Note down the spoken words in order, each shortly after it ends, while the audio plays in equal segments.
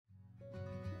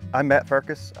I'm Matt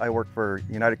Farkas. I work for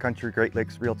United Country Great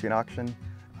Lakes Realty and Auction,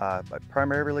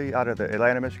 primarily out of the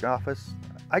Atlanta, Michigan office.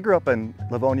 I grew up in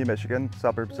Livonia, Michigan,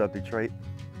 suburbs of Detroit.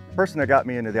 The person that got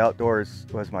me into the outdoors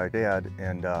was my dad,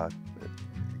 and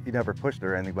he never pushed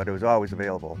or anything, but it was always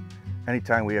available.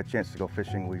 Anytime we had a chance to go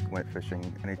fishing, we went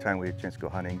fishing. Anytime we had a chance to go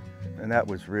hunting, and that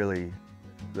was really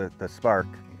the spark.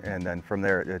 And then from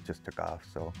there, it just took off.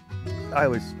 So I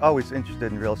was always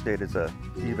interested in real estate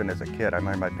even as a kid. I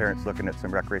remember my parents looking at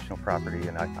some recreational property,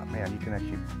 and I thought, man, you can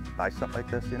actually buy something like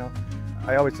this, you know?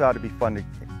 I always thought it'd be fun to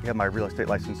have my real estate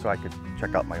license so I could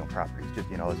check out my own properties,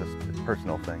 just, you know, as a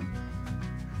personal thing.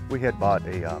 We had bought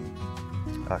a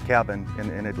cabin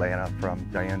in Atlanta from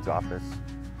Diane's office,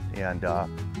 and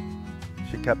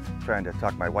she kept trying to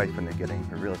talk my wife into getting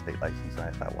her real estate license. And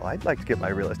I thought, well, I'd like to get my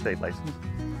real estate license.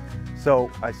 So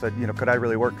I said, you know, could I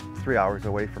really work 3 hours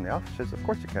away from the office? She says, of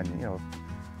course you can, you know.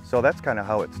 So that's kind of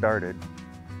how it started.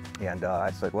 And I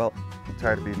said, well, I'm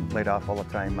tired of being laid off all the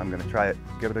time. I'm going to try it,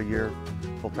 give it a year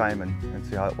full time and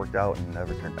see how it worked out, and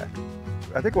never turn back.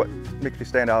 I think what makes me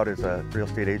stand out as a real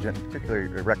estate agent, particularly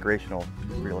recreational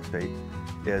real estate,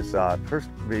 is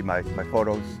first be my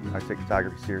photos. I take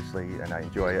photography seriously and I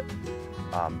enjoy it.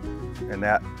 And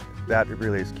that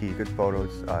really is key. Good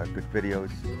photos, good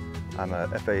videos. I'm a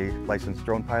FAA licensed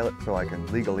drone pilot, so I can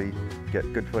legally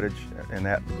get good footage in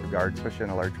that regard, especially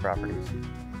on large properties.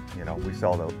 You know, we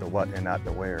sell the what and not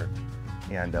the where.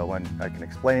 And when I can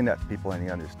explain that to people and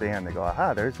they understand, they go,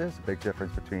 aha, there is a big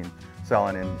difference between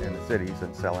selling in the cities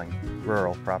and selling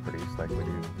rural properties like we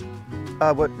do.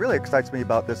 What really excites me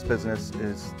about this business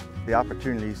is the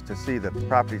opportunities to see the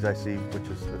properties I see, which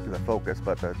is the focus,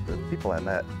 but the people I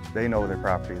met, they know their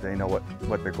property, they know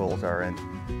what their goals are, and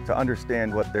to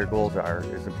understand what their goals are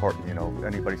is important. You know,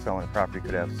 anybody selling a property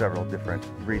could have several different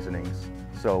reasonings.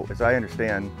 So as I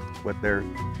understand what their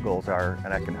goals are,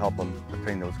 and I can help them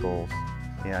attain those goals,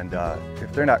 and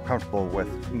if they're not comfortable with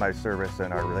my service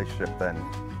and our relationship, then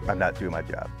I'm not doing my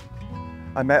job.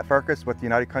 I'm Matt Farkas with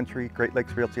United Country Great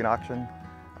Lakes Realty and Auction.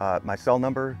 My cell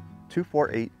number,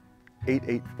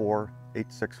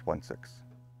 248-884-8616.